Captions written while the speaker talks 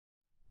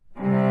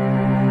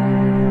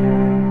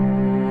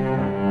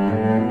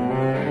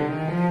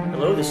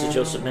is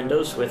Joseph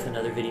Mendoz with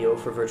another video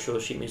for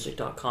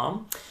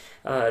virtualsheetmusic.com.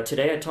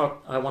 Today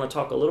I want to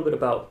talk a little bit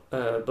about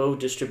bow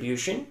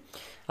distribution.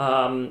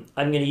 I'm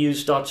going to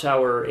use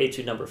Dotzauer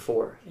Etude number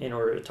 4 in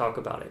order to talk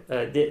about it.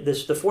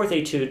 The fourth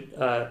etude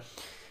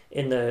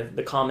in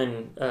the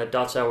common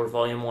Dotzauer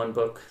Volume 1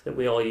 book that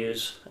we all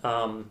use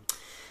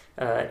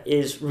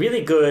is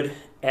really good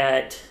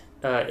at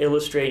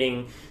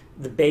illustrating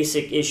the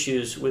basic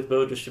issues with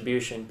bow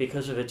distribution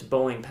because of its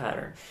bowing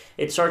pattern.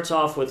 It starts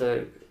off with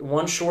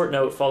one short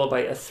note followed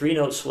by a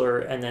 3-note slur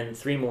and then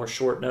 3 more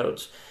short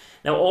notes.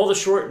 Now all the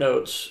short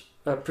notes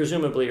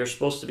presumably are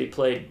supposed to be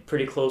played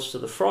pretty close to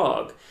the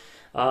frog.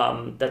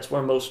 That's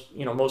where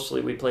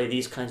mostly we play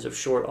these kinds of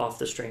short off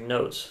the string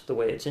notes the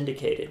way it's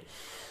indicated.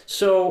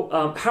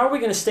 So how are we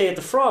going to stay at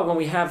the frog when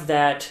we have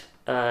that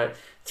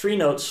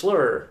 3-note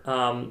slur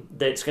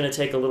that's going to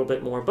take a little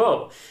bit more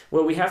bow?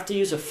 Well, we have to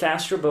use a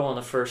faster bow on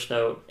the first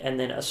note and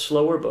then a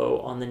slower bow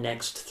on the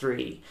next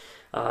 3.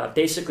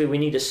 Basically, we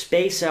need to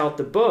space out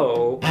the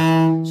bow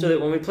so that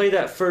when we play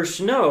that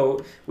first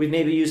note, we've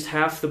maybe used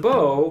half the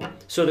bow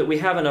so that we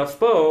have enough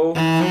bow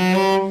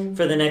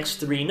for the next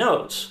 3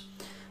 notes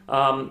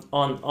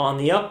on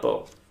the up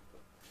bow.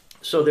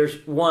 So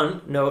there's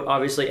 1 note,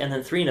 obviously, and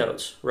then 3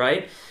 notes,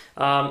 right?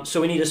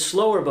 So we need a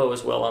slower bow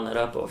as well on that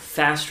up bow, a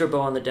faster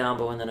bow on the down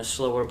bow, and then a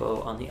slower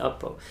bow on the up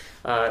bow.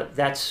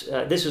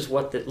 This is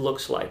what it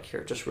looks like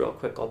here. Just real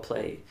quick, I'll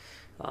play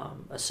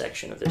a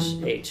section of this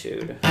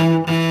etude.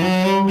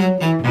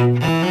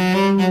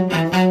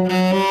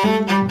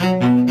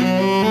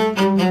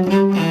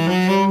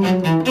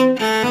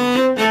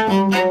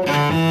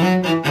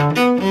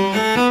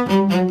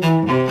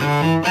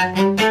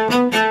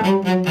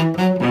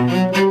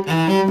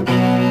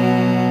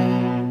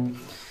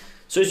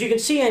 So as you can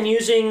see, I'm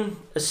using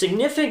a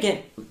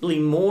significantly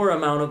more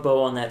amount of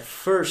bow on that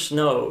first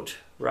note,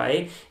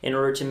 right, in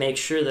order to make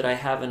sure that I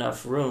have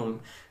enough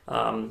room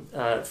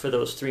for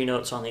those 3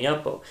 notes on the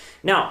up bow.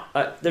 Now,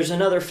 there's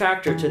another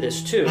factor to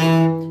this too,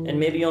 and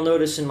maybe you'll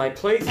notice in my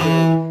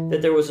playthrough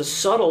that there was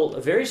a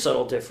very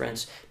subtle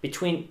difference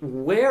between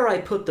where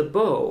I put the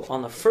bow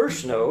on the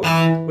first note,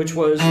 which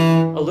was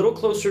a little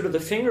closer to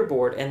the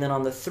fingerboard, and then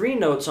on the 3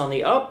 notes on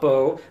the up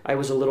bow, I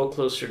was a little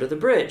closer to the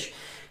bridge.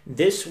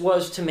 This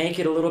was to make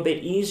it a little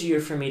bit easier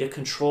for me to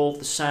control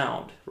the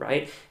sound,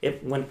 right?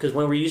 Because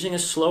when we're using a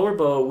slower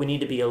bow, we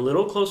need to be a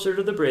little closer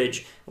to the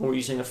bridge. When we're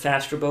using a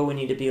faster bow, we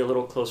need to be a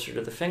little closer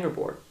to the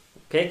fingerboard.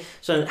 Okay,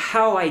 so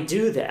how I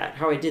did that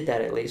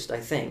at least, I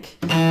think,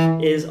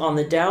 is on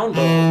the down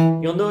bow,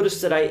 you'll notice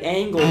that I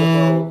angle the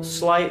bow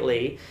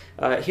slightly.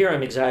 Here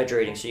I'm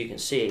exaggerating so you can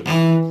see.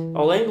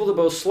 I'll angle the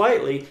bow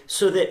slightly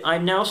so that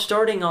I'm now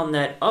starting on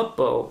that up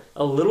bow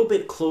a little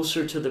bit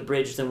closer to the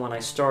bridge than when I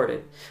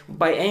started.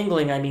 By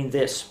angling, I mean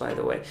this, by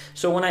the way.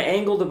 So when I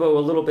angle the bow a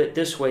little bit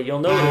this way, you'll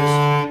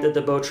notice that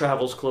the bow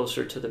travels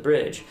closer to the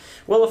bridge.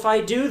 Well, if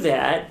I do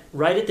that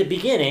right at the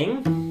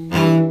beginning,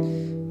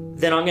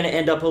 then I'm going to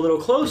end up a little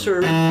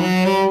closer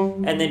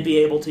and then be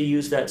able to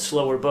use that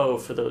slower bow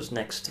for those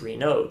next 3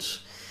 notes.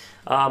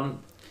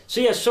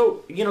 So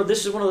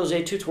this is one of those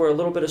etudes where a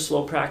little bit of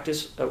slow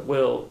practice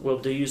will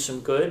do you some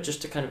good,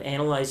 just to kind of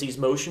analyze these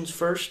motions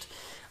first.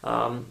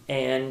 Before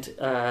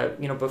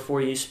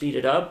you speed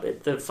it up,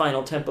 the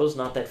final tempo is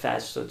not that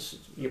fast, so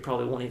you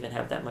probably won't even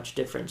have that much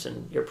difference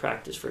in your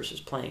practice versus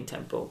playing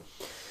tempo.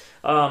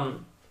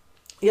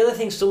 The other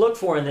things to look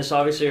for in this,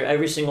 obviously, are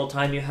every single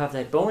time you have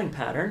that bowing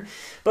pattern,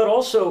 but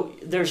also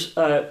there's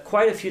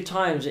quite a few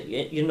times,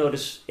 you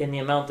notice in the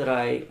amount that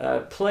I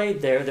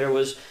played there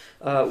was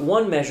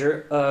 1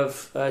 measure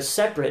of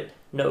separate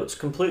notes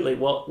completely.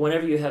 Well,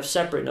 whenever you have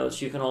separate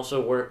notes, you can also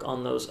work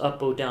on those up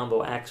bow, down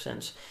bow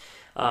accents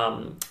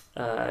that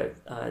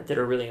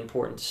are really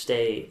important to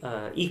stay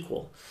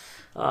equal.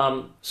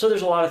 So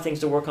there's a lot of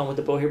things to work on with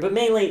the bow here, but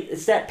mainly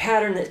it's that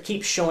pattern that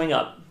keeps showing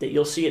up, that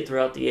you'll see it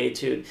throughout the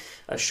etude.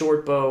 A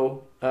short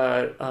bow,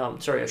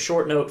 a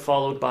short note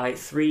followed by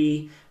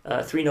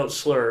 3-note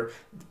slur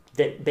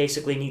that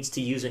basically needs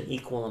to use an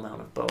equal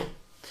amount of bow.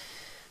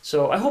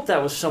 So I hope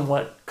that was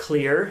somewhat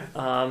clear,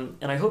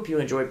 and I hope you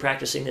enjoyed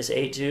practicing this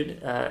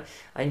etude.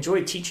 I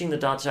enjoyed teaching the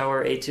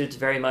Dotzauer etudes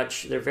very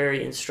much. They're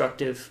very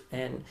instructive,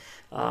 and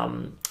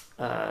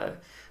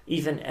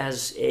even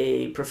as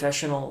a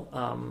professional,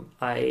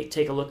 I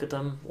take a look at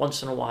them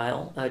once in a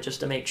while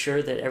just to make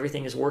sure that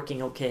everything is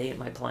working okay in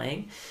my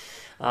playing.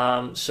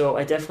 So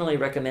I definitely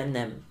recommend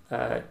them,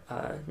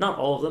 not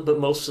all of them, but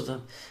most of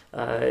them,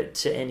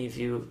 to any of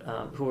you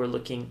who are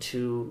looking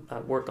to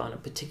work on a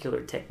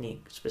particular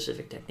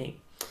specific technique.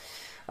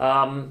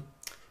 So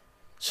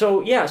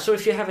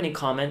if you have any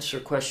comments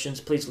or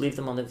questions, please leave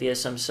them on the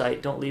VSM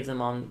site. Don't leave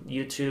them on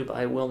YouTube.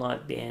 I will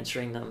not be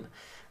answering them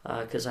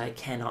because I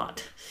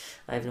cannot.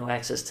 I have no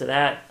access to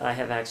that. I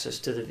have access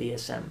to the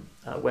VSM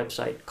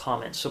website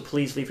comments. So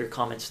please leave your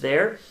comments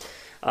there.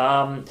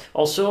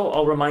 Also,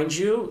 I'll remind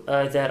you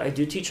that I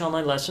do teach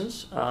online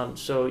lessons,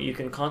 so you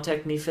can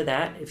contact me for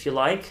that if you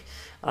like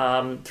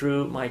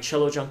through my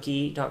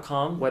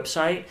cellojunkie.com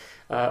website.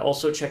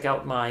 Also check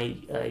out my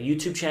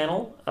YouTube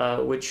channel,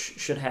 which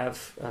should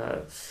have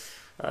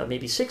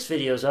maybe 6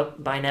 videos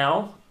up by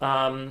now.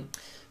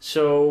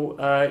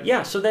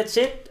 Yeah, so that's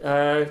it.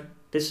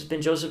 This has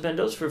been Joseph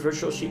Bendos for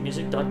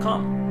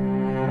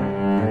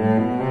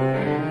virtualsheetmusic.com.